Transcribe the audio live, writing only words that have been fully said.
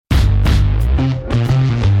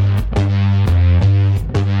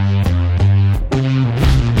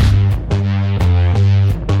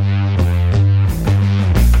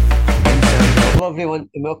everyone,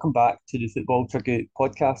 and welcome back to the Football Chuggu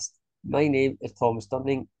podcast. My name is Thomas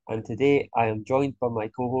Dunning, and today I am joined by my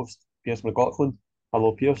co-host Pierce McLaughlin.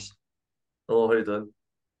 Hello, Pierce. Hello, how you doing?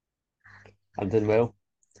 I'm doing well.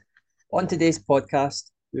 On today's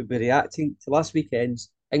podcast, we'll be reacting to last weekend's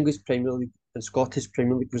English Premier League and Scottish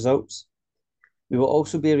Premier League results. We will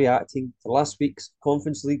also be reacting to last week's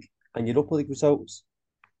Conference League and Europa League results,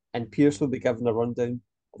 and Pierce will be giving a rundown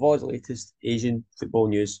of all the latest Asian football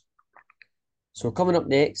news. So coming up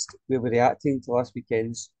next, we'll be reacting to last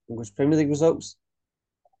weekend's English Premier League results.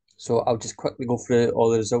 So I'll just quickly go through all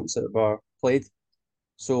the results that were played.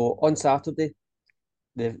 So on Saturday,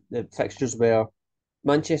 the fixtures were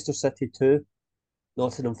Manchester City 2,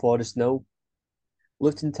 Nottingham Forest 0,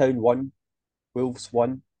 Luton Town 1, Wolves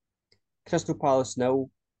 1, Crystal Palace 0,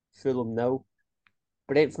 Fulham 0,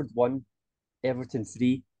 Brentford 1, Everton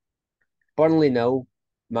 3, Burnley 0,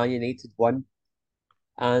 Man United 1.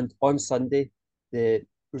 And on Sunday, the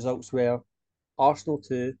results were Arsenal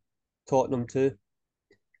 2, Tottenham 2,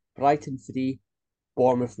 Brighton 3,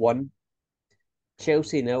 Bournemouth 1,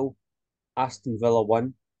 Chelsea 0, Aston Villa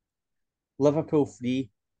 1, Liverpool 3,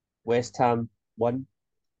 West Ham 1,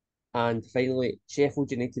 and finally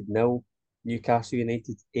Sheffield United 0, Newcastle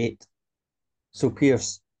United 8. So,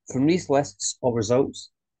 Pierce, from these lists of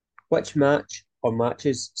results, which match or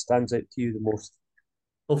matches stands out to you the most?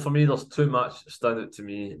 Well, for me, there's two matches that stand out to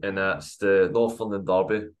me, and that's the North London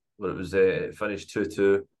Derby, where it finished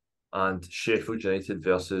 2-2, and Sheffield United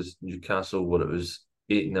versus Newcastle, where it was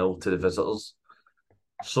 8-0 to the visitors.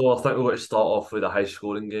 So I think we're going to start off with a high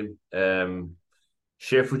scoring game.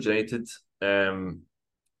 Sheffield United, in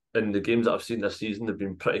the games that I've seen this season, they've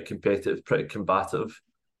been pretty competitive, pretty combative.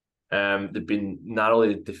 They've been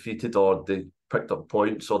narrowly defeated, or they picked up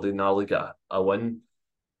points, or they narrowly get a win.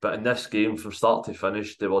 But in this game, from start to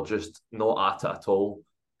finish, they were just not at it at all.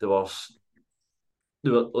 They were,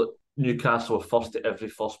 Newcastle were first to every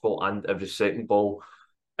first ball and every second ball,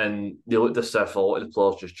 and they looked as if a lot of the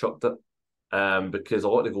players just chucked it. Because a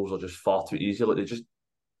lot of the goals are just far too easy. I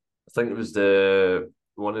think it was the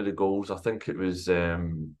one of the goals. I think it was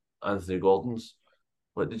Anthony Gordon's.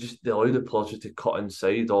 Like they allow the players just to cut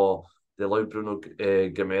inside, or they allow Bruno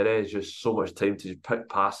Gimenez just so much time to pick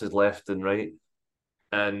passes left and right.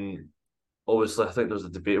 And obviously, I think there's a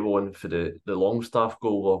debatable one for the Longstaff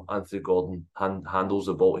goal where Anthony Gordon handles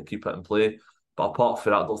the ball to keep it in play. But apart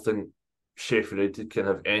from that, I don't think Sheffield United can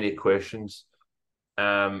have any questions.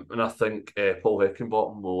 And I think Paul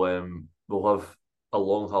Heckingbottom will have a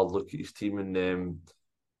long, hard look at his team, and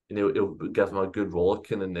he'll give him a good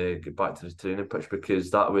rollicking and get back to the training pitch,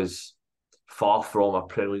 because that was far from a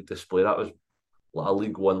Premier League display. That was like a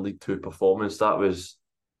League One, League Two performance.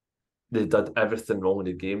 They did everything wrong in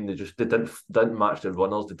the game. They didn't match their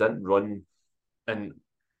runners. They didn't run, and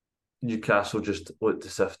Newcastle just looked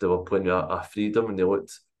as if they were playing a freedom, and they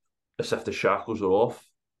looked as if the shackles were off,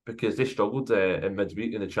 because they struggled in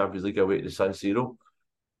midweek in the Champions League away to the San Siro.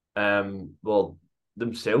 Well,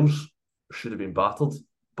 themselves should have been battered,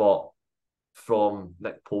 but from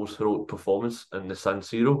Nick Pole's heroic performance in the San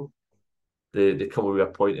Siro, they come away with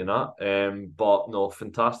a point in that. But no,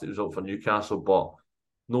 fantastic result for Newcastle, but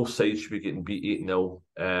no side should be getting beat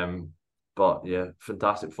 8-0. But yeah,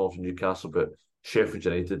 fantastic form from Newcastle. But Sheffield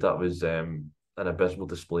United, that was an abysmal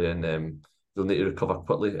display, and they'll need to recover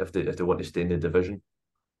quickly if they want to stay in the division.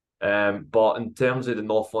 But in terms of the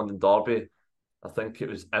North London derby, I think it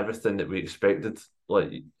was everything that we expected.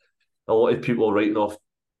 Like, a lot of people writing off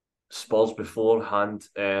Spurs beforehand,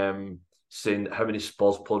 saying how many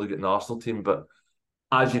Spurs players get in the Arsenal team. But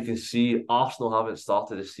as you can see, Arsenal haven't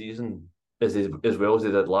started the season as well as they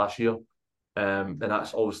did last year. And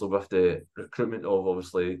that's obviously with the recruitment of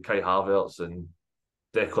obviously Kai Havertz and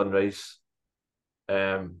Declan Rice.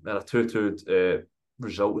 And a 2-2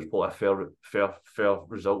 result was probably a fair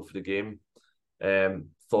result for the game.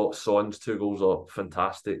 Thought Son's two goals are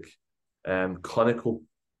fantastic. Clinical.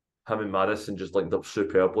 Him and Madison just linked up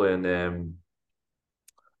superbly, and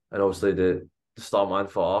obviously the star man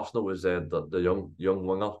for Arsenal was the young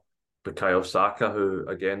winger Bukayo Saka, who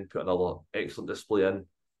again put another excellent display in.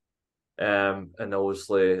 And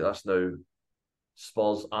obviously that's now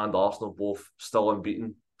Spurs and Arsenal both still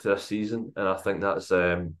unbeaten to this season, and I think that's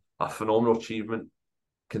a phenomenal achievement.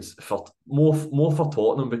 For more for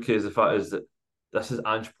Tottenham, because the fact is that this is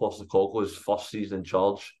Ange Postecoglou's first season in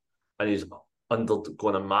charge, and he's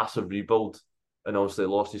undergone a massive rebuild, and obviously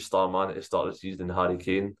lost his star man at the start of the season, Harry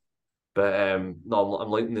Kane. But no, I'm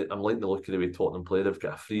liking the look of the way Tottenham play. They've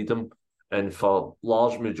got a freedom, and for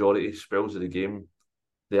large majority spells of the game,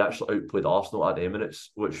 they actually outplayed Arsenal at Emirates,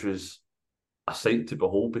 which was a sight to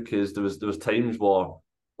behold, because there was times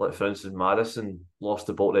where Like for instance, Madison lost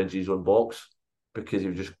the ball into his own box because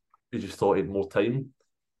he just thought he had more time,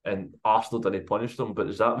 and Arsenal didn't punish them.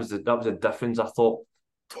 But that was the difference. I thought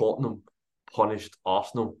Tottenham punished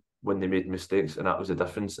Arsenal when they made mistakes, and that was the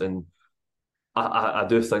difference. And I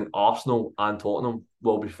do think Arsenal and Tottenham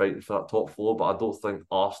will be fighting for that top four, but I don't think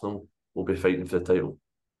Arsenal will be fighting for the title.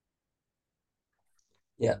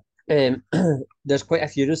 Yeah. Um, there's quite a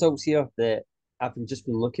few results here that just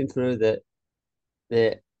been looking through that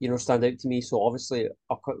stand out to me. So obviously,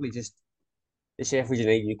 I'll quickly just the Sheffield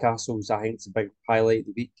United Newcastle's. I think it's a big highlight of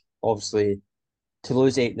the week. Obviously, to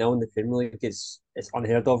lose 8-0 in the Premier League is it's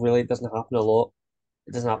unheard of. Really, it doesn't happen a lot.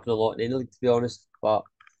 It doesn't happen a lot in any league, to be honest. But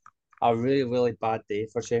a really really bad day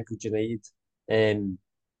for Sheffield United. Um,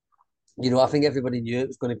 I think everybody knew it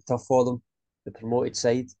was going to be tough for them, the promoted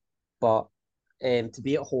side, but to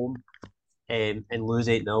be at home and lose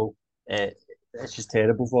 8-0, it's just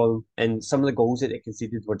terrible for them. And some of the goals that they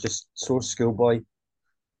conceded were just so schoolboy.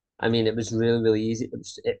 I mean, it was really, really easy.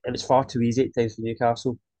 It was far too easy at times for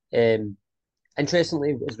Newcastle. Um,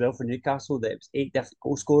 Interestingly, as well for Newcastle, that it was eight different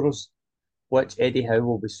goal scorers, which Eddie Howe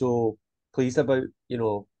will be so pleased about.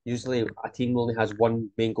 Usually a team only has one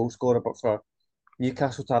main goal scorer, but for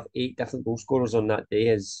Newcastle to have eight different goal scorers on that day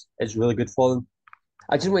is really good for them.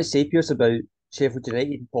 I just want to say, Pierce, about Sheffield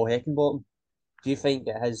United and Paul Heckingbottom. Do you think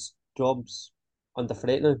that his job's under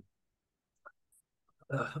threat now?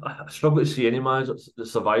 I struggle to see any manager that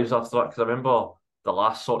survives after that because I remember the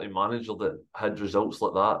last sort of manager that had results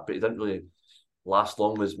like that, but he didn't really last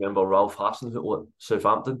long. Was remember Ralph Hasenhüttl at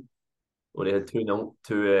Southampton, where he had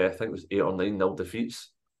I think it was 8 or 9 nil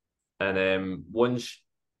defeats. And once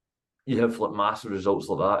you have like massive results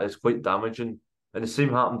like that, it's quite damaging. And the same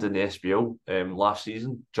happened in the SPL last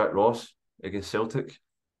season. Jack Ross against Celtic.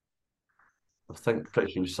 I think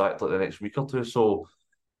pretty sure he was sacked like the next week or two. So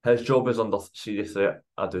his job is under serious threat.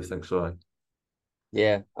 I do think so. Aye.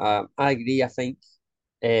 Yeah, I agree. I think,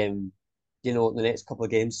 um, the next couple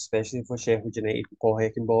of games, especially for Sheffield United and Paul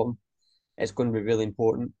Heckingbottom, it's going to be really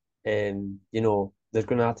important. There's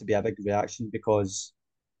going to have to be a big reaction because,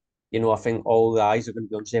 I think all the eyes are going to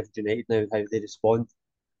be on Sheffield United now, how they respond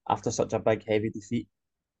after such a big, heavy defeat.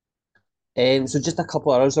 So just a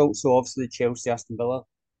couple of results. So obviously Chelsea, Aston Villa.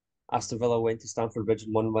 Aston Villa went to Stamford Bridge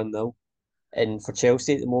and won 1-0. And for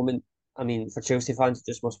Chelsea at the moment, I mean, for Chelsea fans, it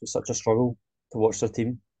just must be such a struggle to watch their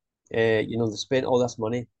team. They spent all this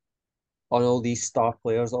money on all these star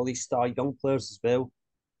players, all these star young players as well.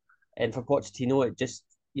 And for Pochettino, it just,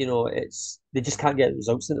 it's they just can't get the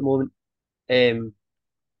results at the moment. Um,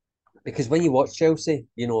 because when you watch Chelsea,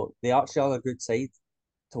 they actually are a good side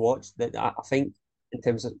to watch. That I think in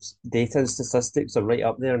terms of data and statistics are right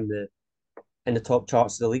up there in the top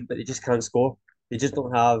charts of the league, but they just can't score. They just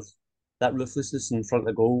don't have that ruthlessness in front of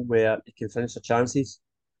the goal where they can finish their chances.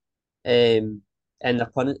 And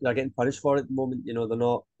they're getting punished for it at the moment. They're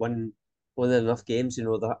not winning enough games. I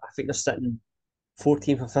think they're sitting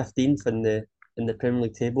 14th or 15th in the Premier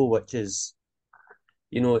League table, which is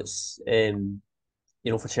it's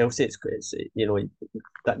for Chelsea it's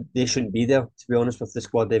that they shouldn't be there. To be honest, with the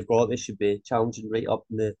squad they've got, they should be challenging right up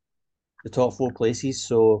in the top four places.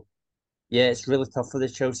 So yeah, it's really tough for the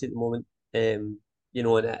Chelsea at the moment. And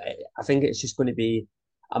I think it's just going to be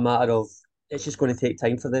a matter of it's just going to take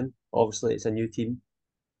time for them. Obviously, it's a new team,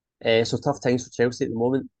 so tough times for Chelsea at the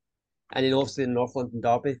moment. And then obviously the North London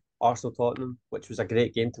derby, Arsenal Tottenham, which was a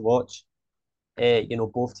great game to watch.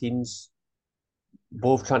 Both teams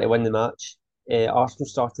both trying to win the match. Arsenal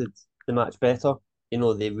started the match better.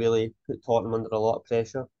 They really put Tottenham under a lot of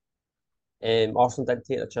pressure. Arsenal didn't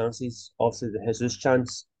take their chances. Obviously, the Jesus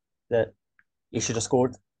chance that he should have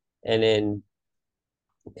scored. And then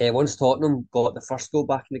once Tottenham got the first goal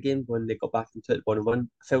back in the game, when they got back into it 1-1,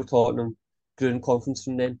 I felt Tottenhm grew in confidence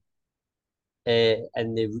from then.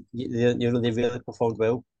 And they really performed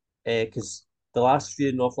well. Because the last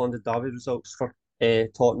few North London derby results for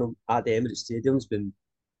Tottenham at the Emirates Stadium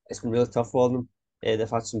it's been really tough for them. They've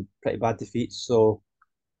had some pretty bad defeats. So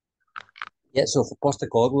yeah, so for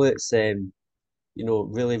Postecoglou, it's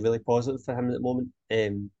really really positive for him at the moment.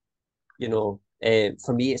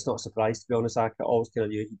 For me, it's not a surprise to be honest. I always kind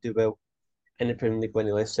of knew he'd do well in the Premier League when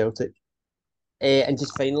he left Celtic. And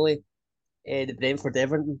just finally, the Brentford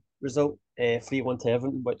Everton result, 3-1 to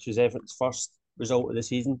Everton, which was Everton's first result of the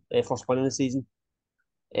season, first win of the season.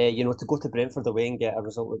 To go to Brentford away and get a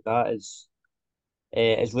result like that is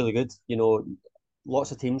really good.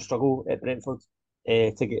 Lots of teams struggle at Brentford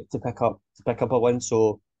to pick up a win.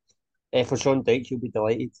 So for Sean Dyche, he'll be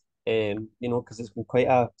delighted. Because it's been quite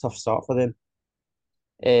a tough start for them.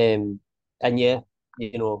 And yeah,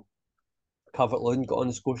 Calvert-Lewin got on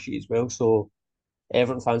the score sheet as well. So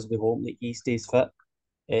Everton fans will be hoping that he stays fit,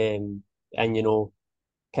 and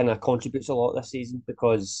kind of contributes a lot this season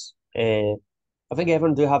because I think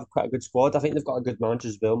Everton do have quite a good squad. I think they've got a good manager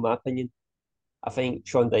as well, in my opinion. I think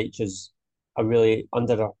Sean Dyche is a really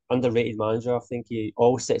underrated manager. I think he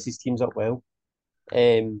always sets his teams up well.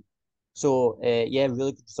 Um, yeah,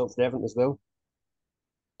 really good result for Everton as well.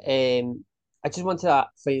 I just wanted to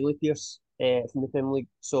finally, Pierce, from the Premier League.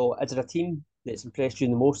 So, is there a team that's impressed you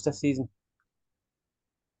the most this season?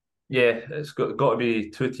 Yeah, it's got to be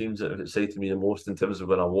two teams that have excited me the most in terms of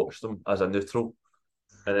when I watched them as a neutral,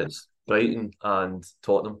 and it's Brighton and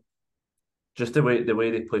Tottenham. Just the way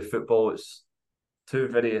they play football, it's two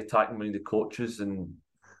very attacking minded coaches, and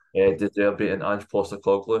De Zerbi and Ange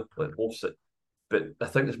Postecoglou, like both. But I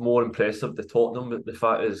think it's more impressive the Tottenham. The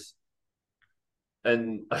fact is,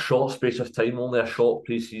 in a short space of time, only a short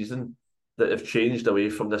pre-season, that have changed away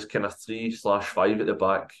from this kind of 3/5 at the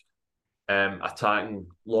back, attacking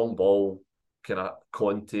long ball, kind of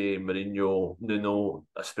Conte, Mourinho, Nuno,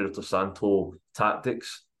 Espirito Santo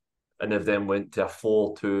tactics, and they've then went to a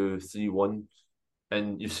 4-2-3-1,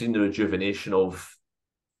 and you've seen the rejuvenation of,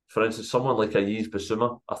 for instance, someone like Ayiz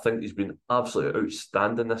Basuma. I think he's been absolutely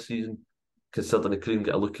outstanding this season, considering he couldn't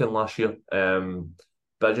get a look in last year.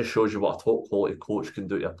 But it just shows you what a top quality coach can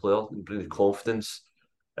do to a player and bring the confidence.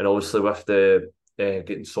 And obviously, with the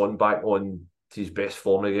getting Son back on to his best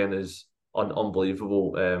form again is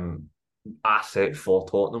unbelievable asset for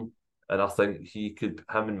Tottenham. And I think him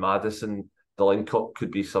and Madison, the link up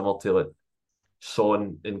could be similar to like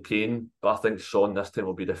Son and Kane, but I think Son this time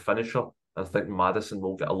will be the finisher. I think Madison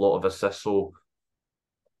will get a lot of assists, so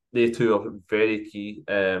they two are very key.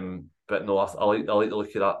 But no, I like the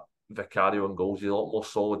look of that Vicario and goals. He's a lot more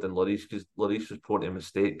solid than Lloris because Lloris was prone to a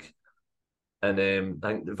mistake. And I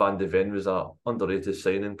think Van de Ven was a underrated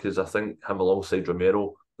signing because I think him alongside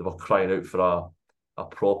Romero, they were crying out for a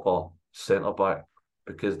proper centre back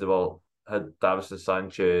because they had Davison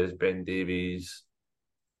Sanchez, Ben Davies,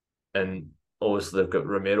 and obviously they've got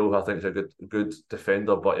Romero, who I think is a good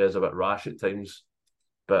defender, but he is a bit rash at times.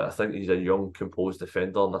 But I think he's a young, composed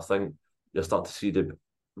defender, and I think you're starting to see the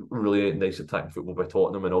really nice attacking football by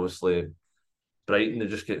Tottenham, and obviously Brighton. They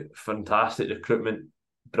just get fantastic recruitment,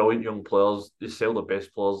 brilliant young players. They sell the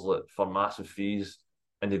best players like, for massive fees,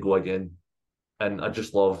 and they go again. And I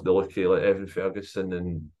just love the look of like Evan Ferguson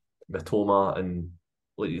and Matoma and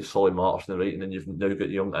like Solly March on the right, and then you've now got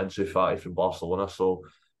young Ansu Fati from Barcelona. So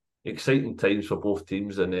exciting times for both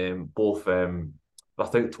teams, and both. I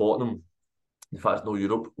think Tottenham, the fact it's no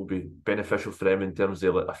Europe, will be beneficial for them in terms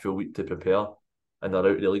of like a full week to prepare, and they're out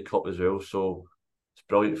of the League Cup as well. So it's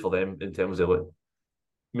brilliant for them in terms of like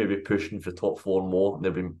maybe pushing for top four more. And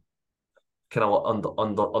they've been kind of like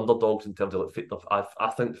underdogs in terms of like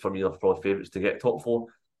I think for me they're probably favourites to get top four.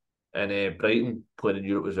 And Brighton playing in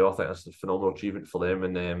Europe as well, I think that's a phenomenal achievement for them.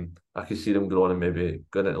 And I can see them growing and maybe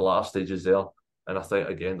going into the latter stages there. And I think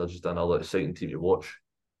again they're just another exciting team to watch.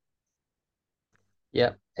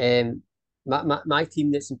 Yeah. My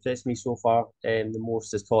team that's impressed me so far the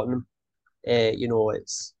most is Tottenham.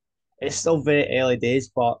 It's still very early days,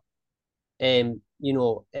 but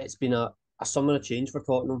it's been a summer of change for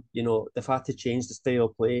Tottenham. They've had to change the style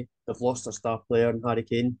of play. They've lost their star player in Harry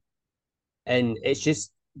Kane, and it's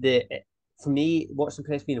just for me, what's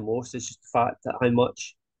impressed me the most is just the fact that how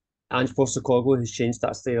much Ange Postecoglou has changed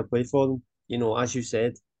that style of play for them. As you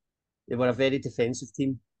said, they were a very defensive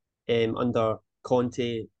team under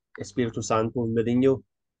Conte, Espirito Santo, and Mourinho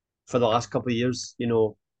for the last couple of years. They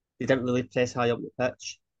didn't really press high up the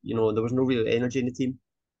pitch. There was no real energy in the team.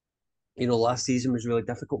 Last season was really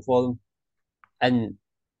difficult for them. And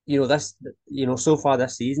this, so far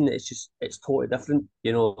this season, it's totally different.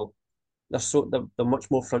 They're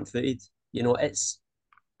much more front footed. It's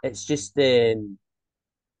just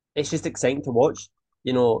it's just exciting to watch.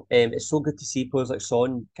 It's so good to see players like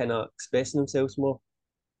Son kind of expressing themselves more.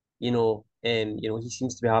 He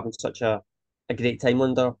seems to be having such a great time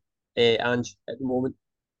under Ange at the moment.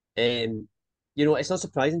 Um, it's not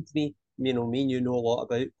surprising to me. Me and you know a lot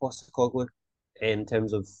about Postecoglou in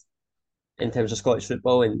terms of Scottish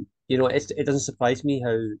football, and it doesn't surprise me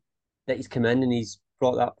how that he's come in and he's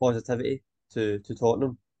brought that positivity to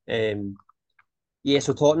Tottenham. Yeah,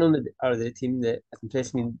 so Tottenham are the team that have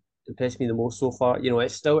impressed me the most so far.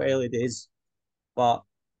 It's still early days, but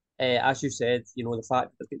as you said, the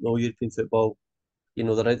fact that they've got no European football, they're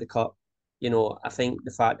out the cup. I think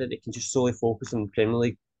the fact that they can just solely focus on the Premier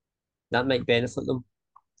League that might benefit them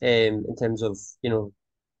in terms of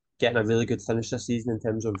getting a really good finish this season in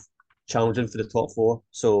terms of challenging for the top four.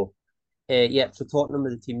 So yeah, so Tottenham are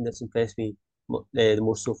the team that's impressed me the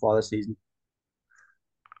most so far this season.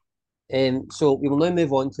 So we will now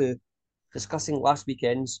move on to discussing last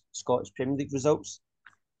weekend's Scottish Premier League results.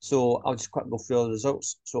 So I'll just quickly go through the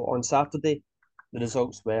results. So on Saturday, the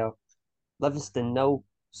results were Livingston 0,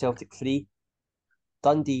 Celtic 3,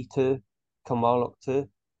 Dundee 2, Kilmarnock 2,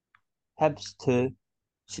 Hibs 2,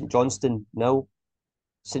 St Johnstone 0,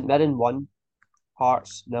 St Mirren 1,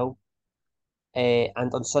 Hearts 0.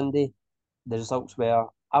 And on Sunday, the results were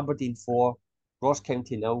Aberdeen 4, Ross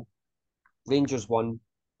County 0, Rangers 1,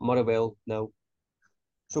 Motherwell 0.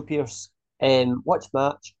 So Pierce, which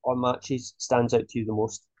match or matches stands out to you the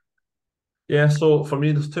most? Yeah, so for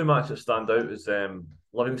me, there's two matches that stand out is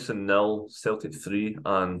Livingston nil, Celtic 3,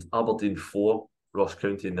 and Aberdeen 4, Ross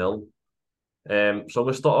County nil. So I'm going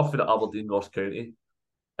to start off with the Aberdeen Ross County.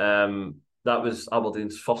 That was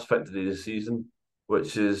Aberdeen's first victory of the season,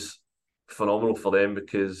 which is phenomenal for them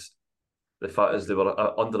because the fact is they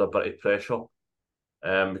were under a bit of pressure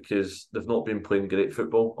because they've not been playing great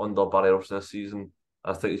football under Barry Robson this season.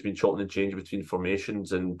 I think he's been chopping and changing between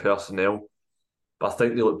formations and personnel. But I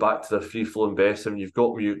think they look back to their free flowing best. I mean, you've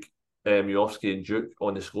got Miovski and Duke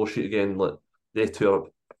on the score sheet again. Like, they two are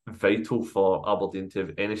vital for Aberdeen to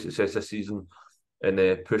have any success this season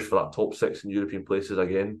and push for that top six in European places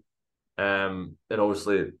again. And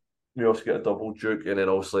obviously, Miovski got a double, Duke, and then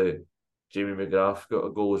obviously Jamie McGrath got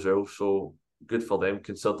a goal as well. So good for them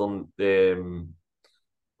considering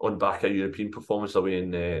on back a European performance away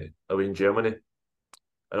in Germany.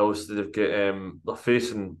 And obviously they're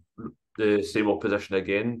facing the same opposition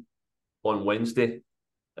again on Wednesday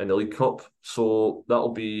in the League Cup. So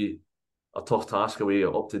that'll be a tough task away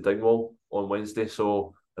up to Dingwall on Wednesday.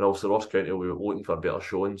 So and also Ross County will be looking for a better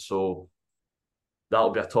showing. So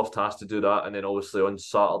that'll be a tough task to do that. And then obviously on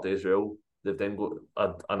Saturday as well, they've then got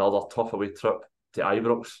another tough away trip to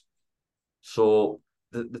Ibrox. So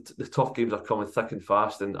the tough games are coming thick and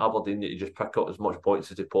fast, and Aberdeen need to just pick up as much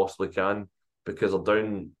points as they possibly can because they're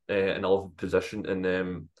down in 11th position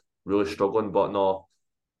and really struggling. But no,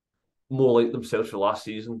 more like themselves for last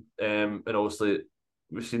season. And obviously,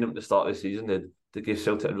 we've seen them at the start of the season. They gave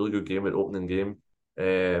Celtic a really good game at opening game.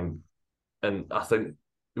 And I think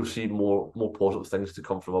you'll see more positive things to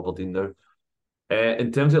come from Aberdeen now.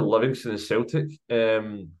 In terms of Livingston and Celtic,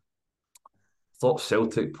 thought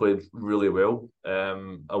Celtic played really well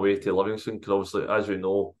away to Livingston because obviously, as we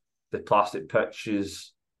know, the plastic pitch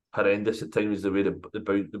is horrendous at times. The way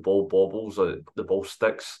the ball bobbles, or the ball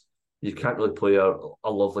sticks, you can't really play a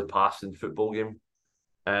lovely passing football game.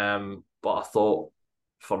 But I thought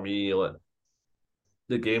for me, like,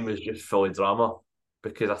 the game was just full of drama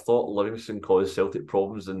because I thought Livingston caused Celtic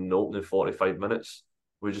problems in the opening 45 minutes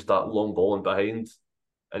with just that long ball in behind,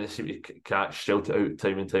 and it seemed to catch Celtic out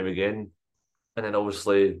time and time again. And then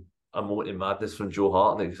obviously a moment of madness from Joe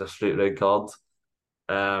Hart and it's a straight red card.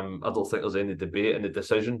 I don't think there's any debate in the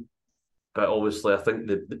decision, but obviously I think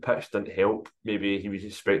the pitch didn't help. Maybe he was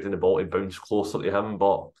expecting the ball to bounce closer to him,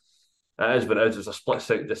 but it is what it is. It was a split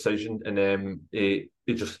second decision, and he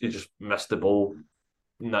just missed the ball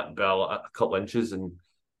by a couple inches and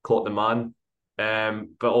caught the man.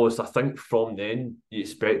 But obviously I think from then you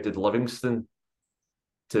expected Livingston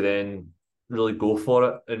to then really go for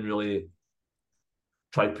it and really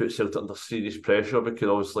try to put Celtic under serious pressure because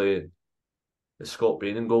obviously Scott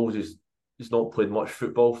Bain in goals. He's not played much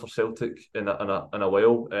football for Celtic in a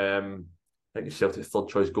while. I think he's Celtic's third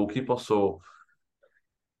choice goalkeeper, so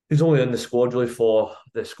he's only in the squad really for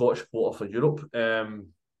the Scottish quota for Europe.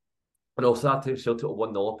 And also that time Celtic were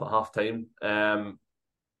 1-0 up at half time. And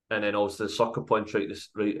then also the sucker punch right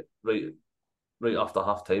after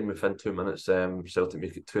half time within 2 minutes. Celtic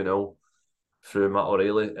make it 2-0 through Matt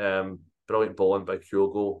O'Reilly. Brilliant balling by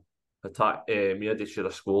Chuggu. Meade should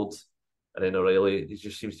have scored. And then O'Reilly, he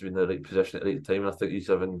just seems to be in the right position at the right time. And I think he's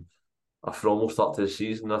having a phenomenal start to the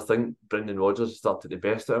season. I think Brendan Rodgers started the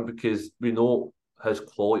best at him because we know his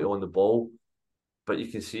quality on the ball, but you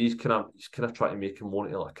can see he's kind of trying to make him more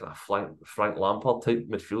into like kind of Frank Lampard type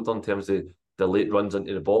midfielder in terms of the late runs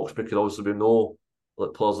into the box because obviously we know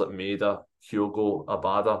like players like Maida, Hugo,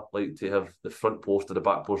 Abada like to have the front post or the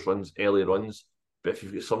back post runs, early runs. But if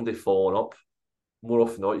you've got somebody falling up, more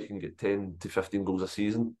often than not you can get 10 to 15 goals a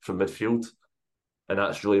season from midfield, and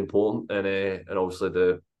that's really important. And obviously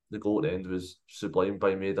the goal at the end was sublime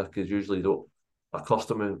by Maida because usually you don't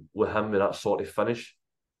accustom with him with that sort of finish.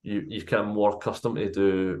 You kind of more accustomed to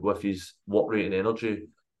do with his work rate and energy.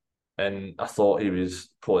 And I thought he was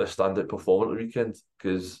probably a standout performer at the weekend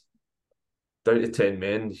because down to 10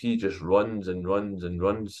 men, he just runs and runs and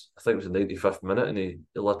runs. I think it was the 95th minute, and he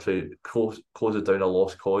literally closes down a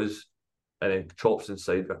lost cause and then chops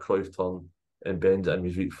inside with a Cruyff turn and bends it in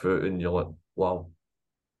with his weak foot. And you're like, wow.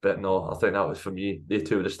 But no, I think that was for me. They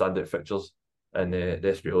two were the standout fixtures in the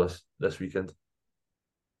SPL this weekend.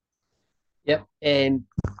 Yep.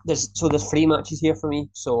 There's three matches here for me,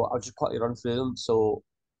 so I'll just quickly run through them. So,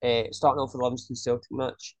 starting off with the Livingston Celtic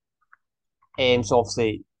match. So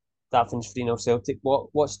obviously that finished 3-0 Celtic.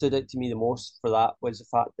 What stood out to me the most for that was the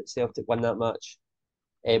fact that Celtic won that match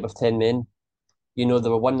with 10 men. You know, they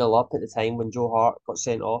were 1-0 up at the time when Joe Hart got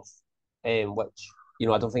sent off, which, you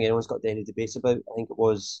know, I don't think anyone's got any debates about. I think it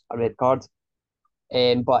was a red card.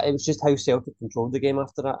 But it was just how Celtic controlled the game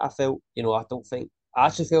after that. I felt, you know, I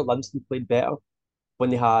actually felt Livingston played better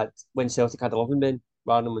when Celtic had 11 men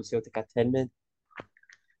rather than when Celtic had 10 men.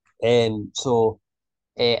 And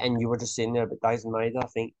you were just saying there about Dyson Maeda. I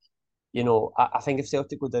think, you know, I think if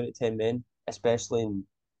Celtic go down to 10 men, especially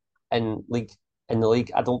in league in the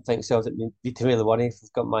league, I don't think Celtic need to really worry if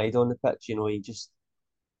they've got Maeda on the pitch. You know,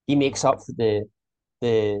 he makes up for the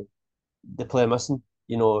the player missing.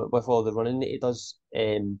 You know, with all the running that he does.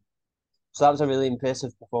 So that was a really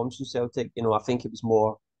impressive performance from Celtic. You know, I think it was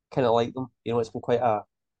more kind of like them. You know, it's been quite a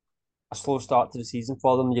slow start to the season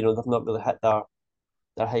for them. You know, they've not really hit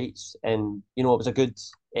their heights, and you know, it was a good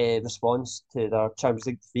response to their Champions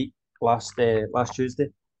League defeat last Tuesday.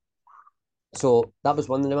 So that was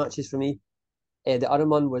one of the matches for me. The other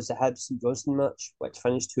one was the Hibs and Johnston match, which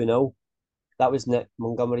finished 2-0. That was Nick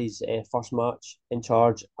Montgomery's first match in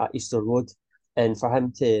charge at Easter Road, and for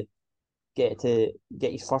him to get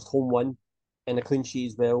his first home win and a clean sheet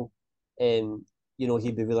as well, you know,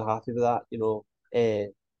 he'd be really happy with that.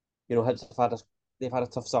 Hibs they've had a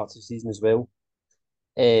tough start to the season as well.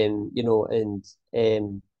 You know,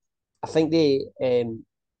 and I think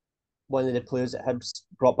one of the players that Hibs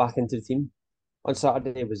brought back into the team on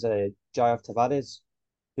Saturday was Jair Tavares,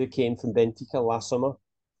 who came from Benfica last summer.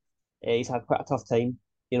 He's had quite a tough time.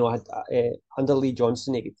 You know, under Lee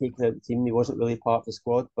Johnson, he got taken out of the team. He wasn't really part of the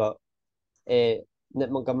squad, but Nick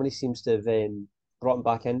Montgomery seems to have brought him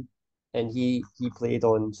back in, and he played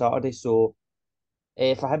on Saturday. So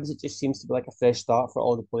for Hibs, it just seems to be like a fresh start for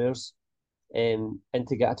all the players. And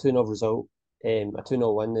to get a 2-0 result, a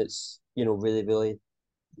 2-0 win, it's, you know, really, really,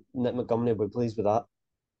 Nick Montgomery will be pleased with that.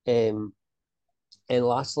 Um, and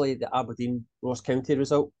lastly, the Aberdeen Ross County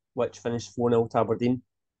result, which finished 4-0 to Aberdeen.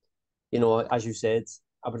 You know, as you said,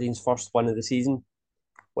 Aberdeen's first win of the season,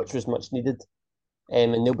 which was much needed.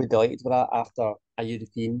 And they'll be delighted with that after a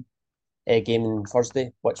European game on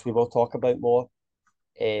Thursday, which we will talk about more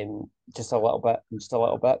just a little bit, just a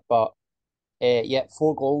little bit. But yeah,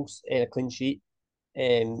 4 goals and a clean sheet.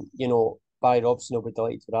 You know, Barry Robson will be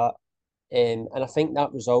delighted with that. And I think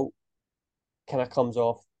that result kind of comes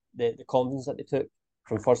off the confidence that they took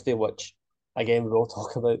from Thursday, which again we will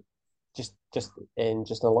talk about just in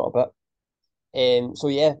a little bit. So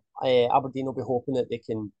yeah, Aberdeen will be hoping that they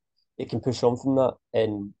can push on from that.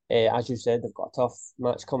 And as you said, they've got a tough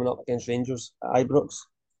match coming up against Rangers at Ibrox.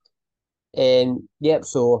 Yeah,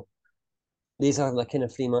 so these are the kind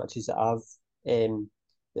of three matches that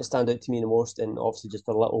stand out to me the most. And obviously just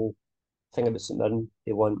a little thing about St Mirren,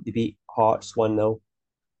 they beat Hearts 1-0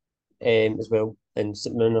 as well. And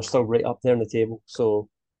St Mirren are still right up there on the table. So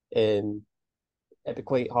it'd be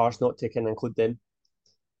quite harsh not to kind of include them.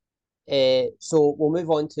 So we'll move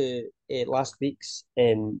on to last week's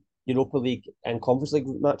Europa League and Conference League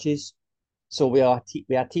matches. So we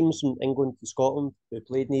had teams from England and Scotland who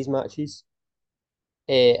played in these matches.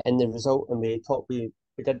 And the result, and we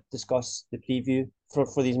did discuss the preview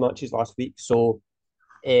for these matches last week. So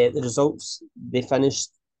the results, they finished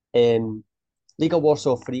Liga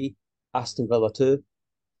Warsaw 3, Aston Villa 2,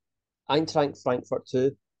 Eintracht Frankfurt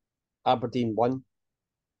 2, Aberdeen 1,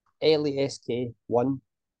 LASK 1,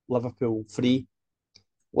 Liverpool 3,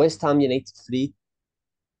 West Ham United 3,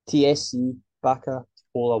 TSC Baka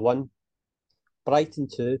Pola 1, Brighton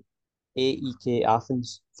 2, AEK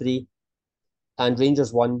Athens 3, and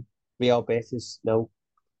Rangers 1, Real Betis 0.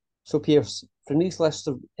 So, Pierce, from these list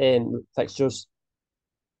of fixtures,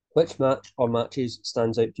 which match or matches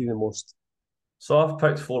stands out to you the most? So I've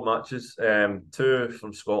picked 4 matches, two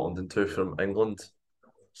from Scotland and two from England.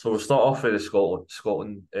 So we'll start off with the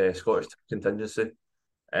Scottish contingency.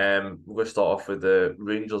 We're going to start off with the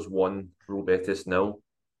Rangers 1, Real Betis 0.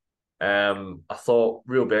 I thought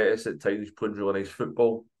Real Betis at times played really nice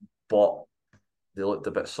football, but they looked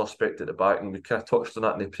a bit suspect at the back, and we kind of touched on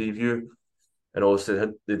that in the preview. And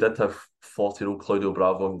obviously, they did have 40-year-old Claudio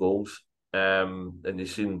Bravo on goals, and you've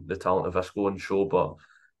seen the talent of Isco on show, but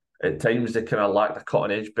at times they kind of lacked a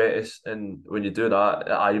cutting edge Betis, and when you do that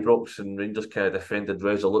at Ibrox, and Rangers kind of defended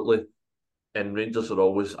resolutely, and Rangers are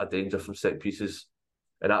always a danger from set pieces,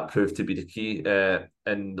 and that proved to be the key.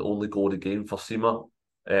 And the only goal of the game for Sima,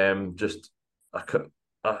 just a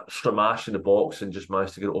a stramash in the box and just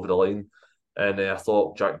managed to get it over the line. And I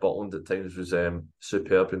thought Jack Butland at times was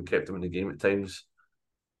superb and kept him in the game at times.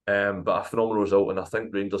 But a phenomenal result, and I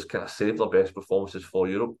think Rangers kind of saved their best performances for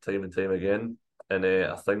Europe time and time again. And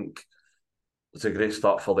I think it's a great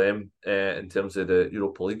start for them in terms of the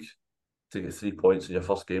Europa League to get 3 points in your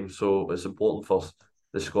first game. So it's important for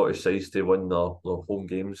the Scottish sides to win their home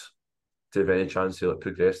games to have any chance to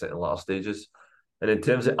progress in the latter stages. And in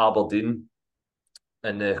terms of Aberdeen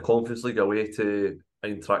in the Conference League away to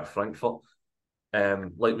Eintracht Frankfurt,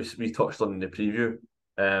 like we touched on in the preview,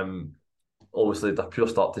 um, obviously the pure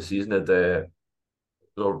start to the season had the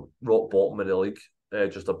rock bottom of the league,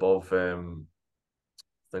 just above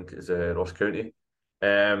I think it's Ross County,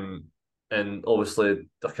 um, and obviously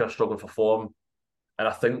they're kind of struggling for form, and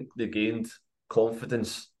I think they gained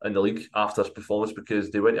confidence in the league after this performance because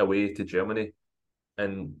they went away to Germany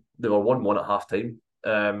and they were 1-1 at half time,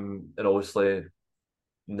 and obviously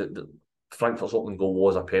the Frankfurt's opening goal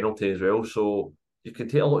was a penalty as well, so you can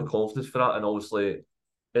take a lot of confidence for that, and obviously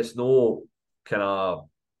it's no kind of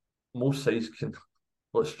most sides can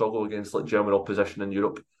struggle against like German opposition in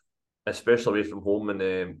Europe, especially away from home,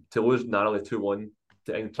 and to lose narrowly 2-1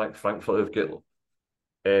 to Eintracht Frankfurt, who've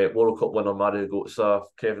got World Cup winner Mario Götze,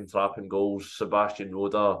 Kevin Trapp in goals, Sebastian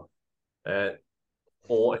Roda, uh,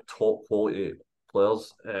 a lot of top quality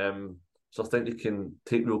players. So I think they can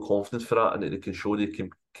take real confidence for that, and that they can show they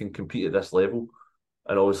can compete at this level.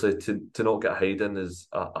 And obviously, to not get a hiding is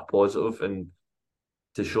a positive, and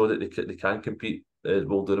to show that they can compete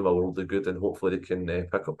will do them a world of good, and hopefully they can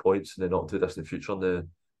pick up points in the not too distant future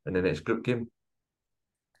in the next group game.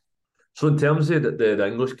 So in terms of the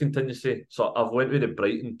English contingency, so I've went with the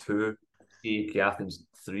Brighton 2, AEK Athens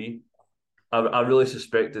 3. I really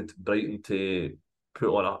suspected Brighton to put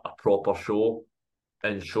on a proper show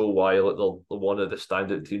and show why like they're one of the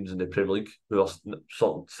standout teams in the Premier League, who are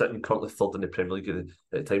sort of sitting currently third in the Premier League at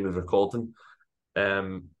the time of recording.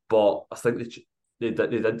 But I think they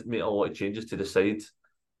did make a lot of changes to the side,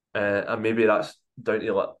 and maybe that's down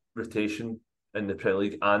to like rotation in the Premier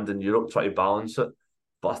League and in Europe, try to balance it.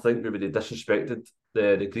 But I think maybe they disrespected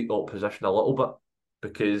the Greek opposition a little bit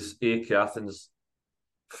because AEK Athens,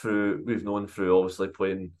 through we've known through obviously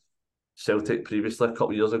playing Celtic previously a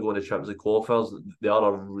couple of years ago in the Champions League qualifiers, they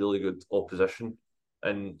are a really good opposition,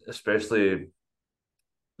 and especially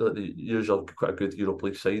they usually quite a good Europa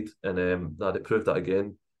League side, and they proved that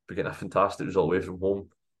again, by getting a fantastic result away from home.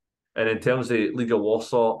 And in terms of Liga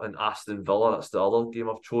Warsaw and Aston Villa, that's the other game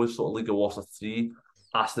I've chose. So Liga Warsaw 3,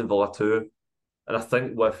 Aston Villa 2. And I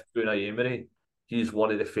think with Unai Emery, he's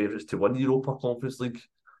one of the favourites to win the Europa Conference League,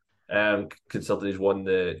 considering he's won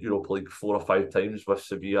the Europa League 4 or 5 times with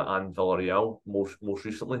Sevilla and Villarreal most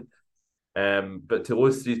recently. But to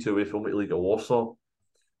lose 3-2 away from Liga Warsaw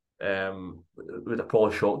would have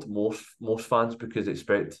probably shocked most fans because they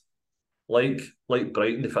expect like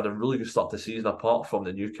Brighton, they've had a really good start to the season apart from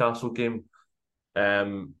the Newcastle game.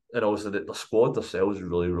 And obviously the squad themselves is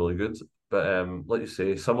really, really good. But like you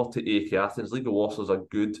say, similar to AEK Athens, Liga Warsaw is a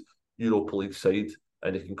good Europa League side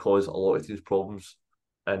and it can cause a lot of teams problems.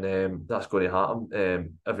 And that's going to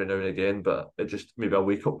happen every now and again. But it just maybe a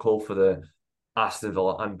wake up call for the Aston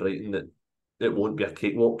Villa and Brighton that it won't be a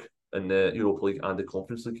cakewalk in the Europa League and the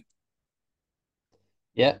Conference League.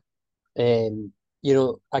 Yeah. Um,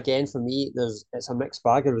 again for me, it's a mixed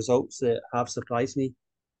bag of results that have surprised me.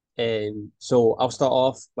 So I'll start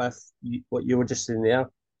off with what you were just saying there.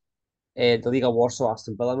 The Liga Warsaw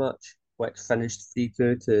Aston Villa match, which finished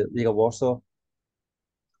 3-2 to Liga Warsaw.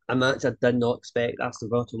 A match I did not expect Aston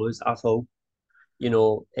Villa to lose at all.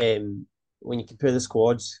 When you compare the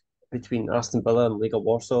squads between Aston Villa and Liga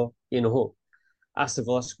Warsaw, Aston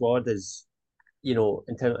Villa squad is,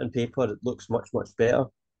 in paper, it looks much, much better.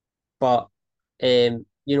 But, again,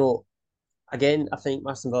 I think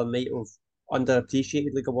Aston Villa might have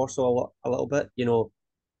underappreciated Liga Warsaw a little bit.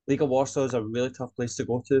 Liga Warsaw is a really tough place to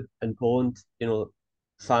go to in Poland.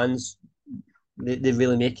 Fans, they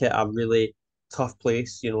really make it a really tough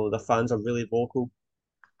place. The fans are really vocal.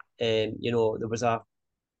 And, there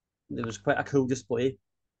was quite a cool display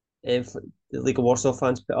for the Liga Warsaw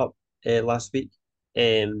fans put up last week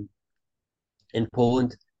um, in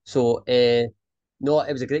Poland. So, no,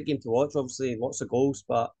 it was a great game to watch. Obviously, lots of goals,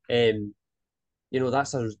 but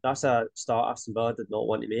that's a start Aston Villa did not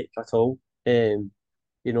want to make at all.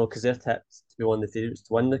 Because they're tipped to be one of the favourites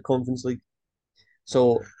to win the Conference League.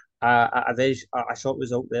 So, a short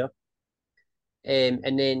result there.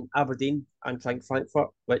 And then Aberdeen and Frankfurt,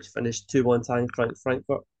 which finished 2-1 to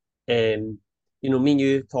Frankfurt. Me and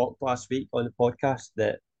you talked last week on the podcast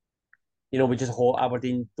that we just hope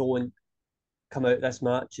Aberdeen don't come out this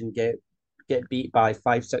match and get get beat by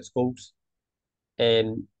 5, 6 goals.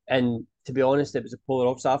 And to be honest, it was a polar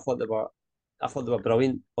opposite. I thought they were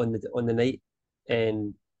brilliant on the night,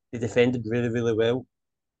 and they defended really, really well.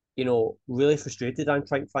 Really frustrated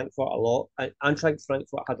Eintracht Frankfurt a lot. Eintracht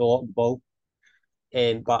Frankfurt had a lot of the ball,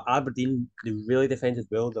 but Aberdeen, they really defended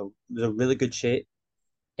well. They was a really good shape,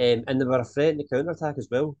 and they were a threat in the counter attack as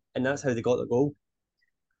well, and that's how they got the goal.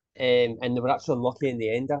 And they were actually unlucky in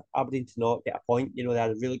the end, Aberdeen, to not get a point. They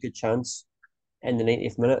had a really good chance in the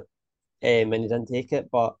 90th minute, and they didn't take it.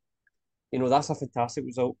 But that's a fantastic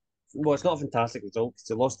result. Well, it's not a fantastic result because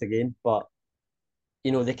they lost the game, but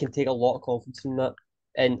they can take a lot of confidence in that.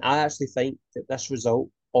 And I actually think that this result,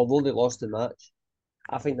 although they lost the match,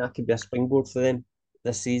 I think that could be a springboard for them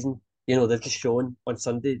this season. They've just shown on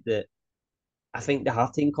Sunday that I think they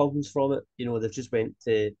have taken confidence from it. They've just went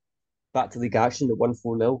to back to league action at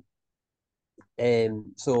 1-4-0.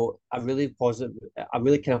 So a really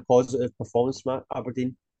kind of positive performance from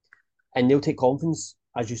Aberdeen, and they'll take confidence,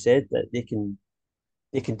 as you said, that they can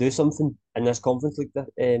do something in this Conference League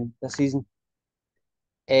this season.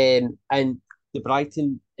 And the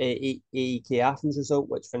Brighton AEK Athens result,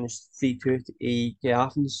 which finished 3-2 to AEK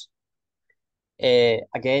Athens.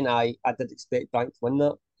 Again, I did expect Brighton to win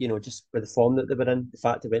that, just with the form that they were in, the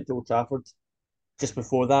fact they went to Old Trafford just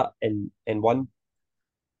before that and won.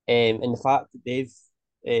 And the fact that they've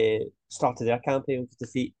started their campaign with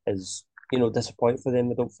defeat is, disappointing for them.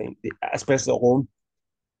 I don't think, especially at home.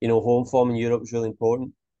 Home form in Europe is really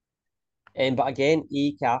important. But again,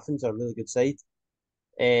 AEK Athens are a really good side.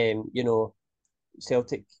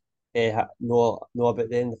 Celtic know about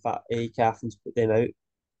them. The fact AEK Athens put them out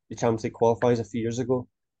the Champions League qualifiers a few years ago.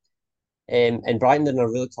 And Brighton are in a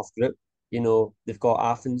really tough group. They've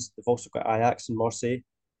got Athens, they've also got Ajax and Marseille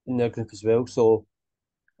in their group as well. So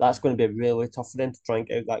that's going to be really tough for them to try and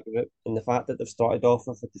get out that group. And the fact that they've started off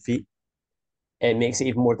with a defeat, it makes it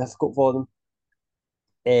even more difficult for them.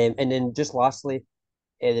 And then just lastly,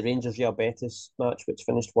 the Rangers Real Betis match, which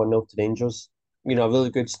finished 1-0 to Rangers. A really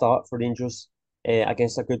good start for Rangers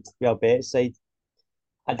against a good Real Betis side.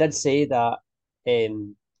 I did say that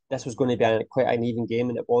this was going to be quite an even game,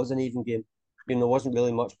 and it was an even game. There wasn't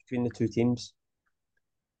really much between the two teams.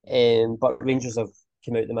 But Rangers have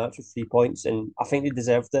come out the match with 3 points, and I think they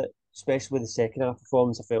deserved it, especially with the second half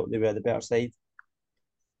performance. I felt they were the better side.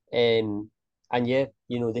 And yeah,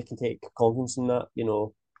 they can take confidence in that,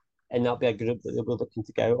 and that'll be a group that they'll be looking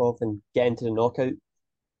to get out of and get into the knockout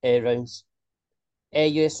rounds.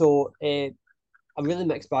 Yeah, so a really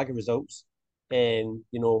mixed bag of results. Some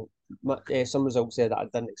results there that I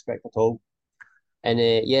didn't expect at all. And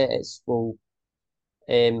yeah, we'll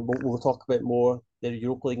talk about more the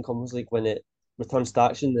Europa League and Conference League when it returns to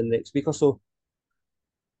action in the next week or so.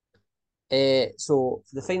 So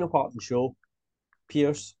for the final part of the show,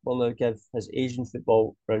 Pierce will now give his Asian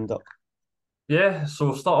football roundup. Yeah, so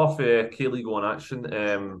we'll start off K-League One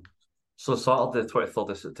action. So Saturday, 23rd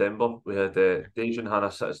of September, we had Daejeon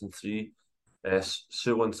Hana Citizen 3,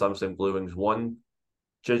 Suwon Samsung Blue Wings 1,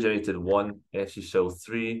 Jeju United 1, FC Seoul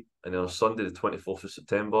 3, and then on Sunday, the 24th of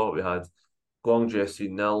September, we had Gwangju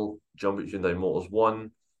SC 0, Jeonbuk Hyundai Motors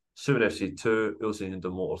 1, Suwon FC 2, Ulsan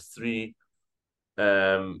Hyundai Motors 3,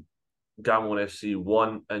 Gangwon FC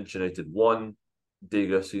 1, Incheon United 1,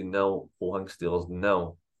 Daegu FC 0, Pohang Steelers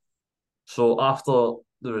 0. So after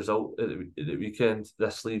the result at the weekend,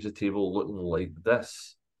 this leaves the table looking like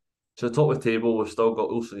this. So the top of the table, we've still got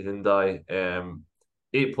Ulsan Hyundai,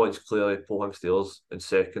 8 points clearly, Pohang Steelers in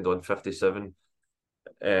second on 57.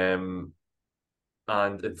 And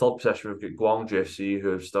in third position, we've got Gwangju FC, who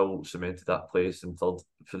have still cemented that place in third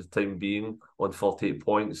for the time being on 48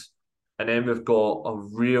 points. And then we've got a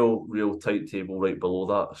real tight table right below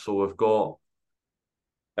that. So we've got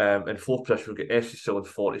in fourth position, we've got FC Seoul on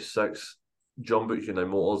 46, Jeonbuk Hyundai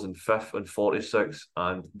Motors in fifth on 46,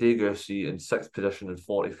 and Daegu FC in sixth position on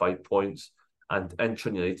 45 points, and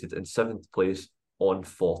Incheon United in seventh place on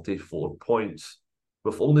 44 points.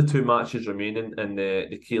 With only 2 matches remaining in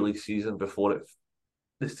the K-League season before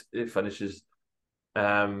it finishes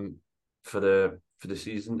for the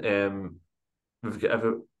season. We've got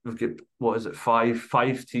what is it,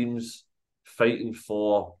 five teams fighting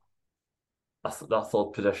for that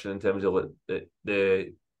third position in terms of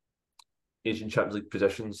the Asian Champions League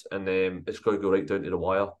positions, and it's going to go right down to the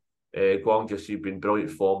wire. Gwangju FC been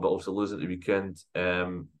brilliant form, but also losing at the weekend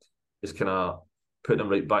is kind of putting them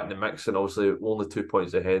right back in the mix, and obviously only 2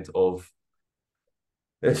 points ahead of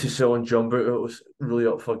SSL and Jeonbuk. It was really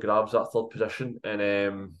up for grabs, that third position,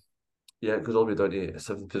 and yeah, it goes all the way down to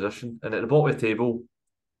seventh position. And at the bottom of the table,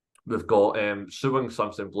 we've got Suwon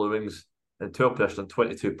Samsung Blue Wings in 12th position on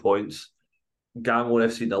 22 points. Gangwon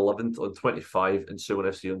FC in 11th on 25 and Suwon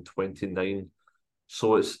FC on 29.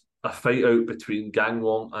 So it's a fight out between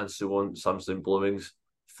Gangwon and Suwon Samsung Bloomings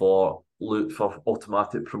for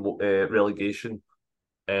automatic relegation.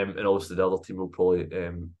 And obviously the other team will probably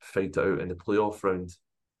fight it out in the playoff round.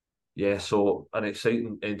 Yeah, so an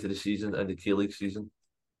exciting end to the season and the K League season.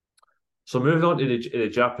 So moving on to the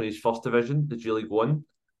Japanese First Division, the J League One.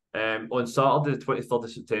 On Saturday, the 23rd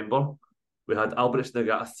of September, we had Albirex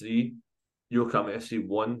Niigata 3, Yokohama FC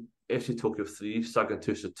 1, FC Tokyo 3,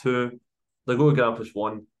 Sagantusa 2, Nagoya Grampus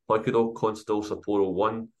 1, Hokkaido Constable Sapporo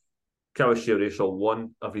 1, Kawashiro Reysol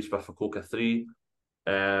 1, Avispa Fukuoka 3,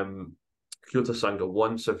 Kyoto Sanga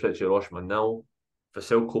 1, Sanfrecce Hiroshima 0,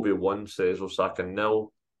 Vissel Kobe 1, Ceres Osaka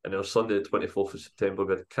 0, and then on Sunday, the 24th of September,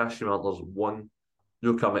 we had Kashima Antlers 1,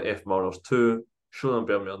 Yokohama F Mariners 2, Shonan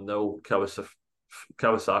Bellmare 0,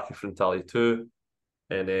 Kawasaki Frontale 2,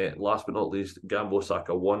 and last but not least, Gambo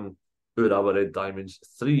Osaka 1, Urawa Red Diamonds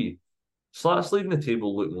 3. So that's leaving the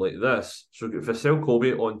table looking like this. So we've got Vissel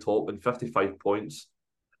Kobe on top with 55 points,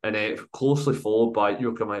 and closely followed by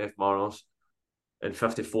Yokohama F Mariners and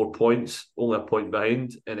 54 points, only a point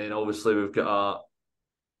behind. And then obviously we've got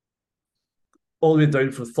all the way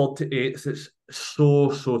down from third to eighth. It's so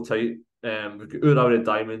tight. We've got Urawa Red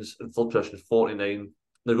Diamonds in third position at 49,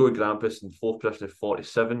 Nagoya Grampus in fourth position at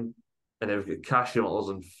 47, and then we've got Kashima Antlers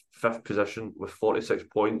in fifth position with 46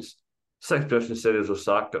 points. Sixth position, Ceres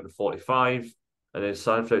Osaka at 45, and then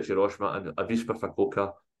Sanfrecce Hiroshima and Avispa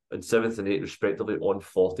Fukuoka in seventh and eighth, respectively, on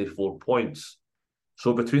 44 points.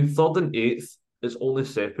 So between third and eighth, it's only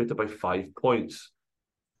separated by 5 points.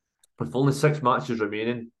 With only 6 matches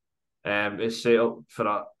remaining, it's set up for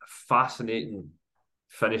a fascinating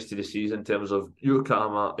finish to the season in terms of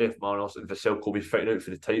Yokohama F Mariners and Vissel Kobe fighting out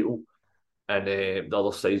for the title, and the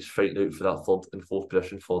other side's fighting out for that third and fourth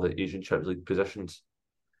position for the Asian Champions League positions.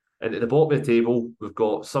 And at the bottom of the table, we've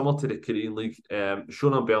got, similar to the Korean League,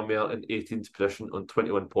 Shonan Bellmare in 18th position on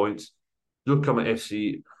 21 points, Yokohama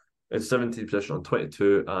FC in 17th position on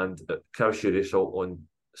 22, and Kawashiro Reysol on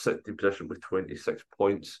 16th position with 26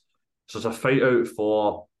 points. So it's a fight out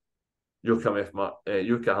for Yokohama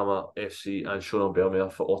FC and Shonan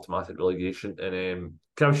Bellmare for automatic relegation. And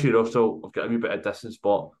Kawashiro Reysol have got a wee bit of distance,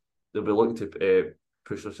 but they'll be looking to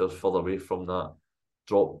push themselves further away from that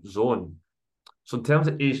drop zone. So in terms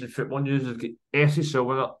of Asian football news, we've got FC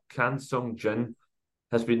Silver Kan Sung Jin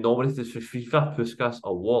has been nominated for FIFA Puskas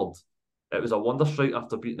Award. It was a wonder strike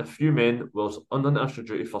after beating a few men whilst on international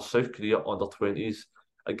duty for South Korea under-20s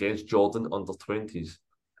against Jordan under-20s.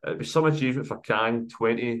 It'd be some achievement for Kang,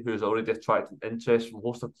 20, who's already attracted interest from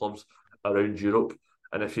host of clubs around Europe.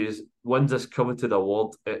 And if he wins this coveted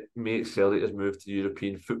award, it may accelerate his move to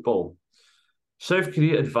European football. South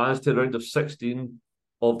Korea advanced to the round of 16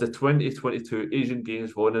 of the 2022 Asian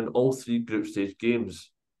Games, winning all 3 group stage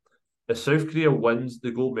games. If South Korea wins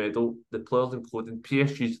the gold medal, the players, including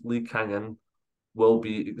PSG's Lee Kang-in, will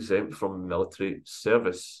be exempt from military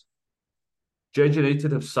service. Jeju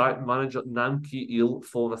United have sacked manager Nam Ki-il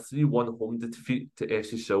following a 3-1 home defeat to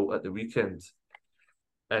FC Seoul at the weekend.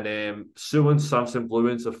 And Suwon Samsung Blue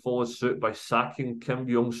Wings have followed suit by sacking Kim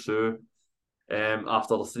Yong-soo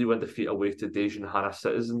after the 3-1 defeat away to Daejeon Hana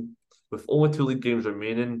Citizen. With only 2 league games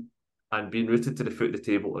remaining and being rooted to the foot of the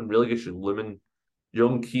table and relegation looming,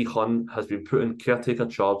 Young Ki-hun has been put in caretaker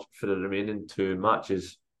charge for the remaining 2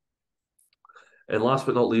 matches. And last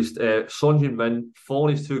but not least, Son Heung-min,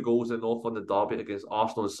 following his 2 goals in the North London derby against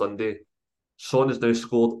Arsenal on Sunday, Son has now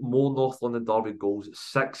scored more North London derby goals,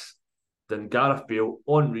 6, than Gareth Bale,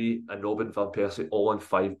 Henry and Robin van Persie, all on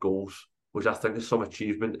 5 goals, which I think is some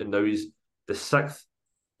achievement. And now he's the 6th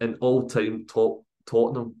in all-time top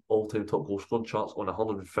Tottenham all-time top goal scoring charts on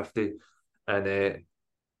 150, and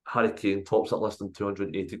Harry Kane tops that list on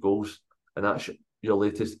 280 goals. And that's your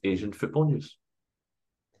latest Asian football news.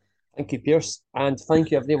 Thank you, Pierce, and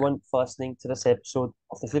thank you everyone for listening to this episode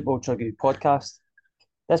of the Football Chuggu podcast.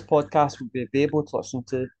 This podcast will be able to listen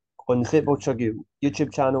to on the Football Chuggu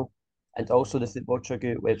YouTube channel and also the Football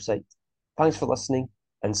Chuggu website. Thanks for listening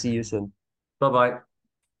and see you soon. Bye-bye.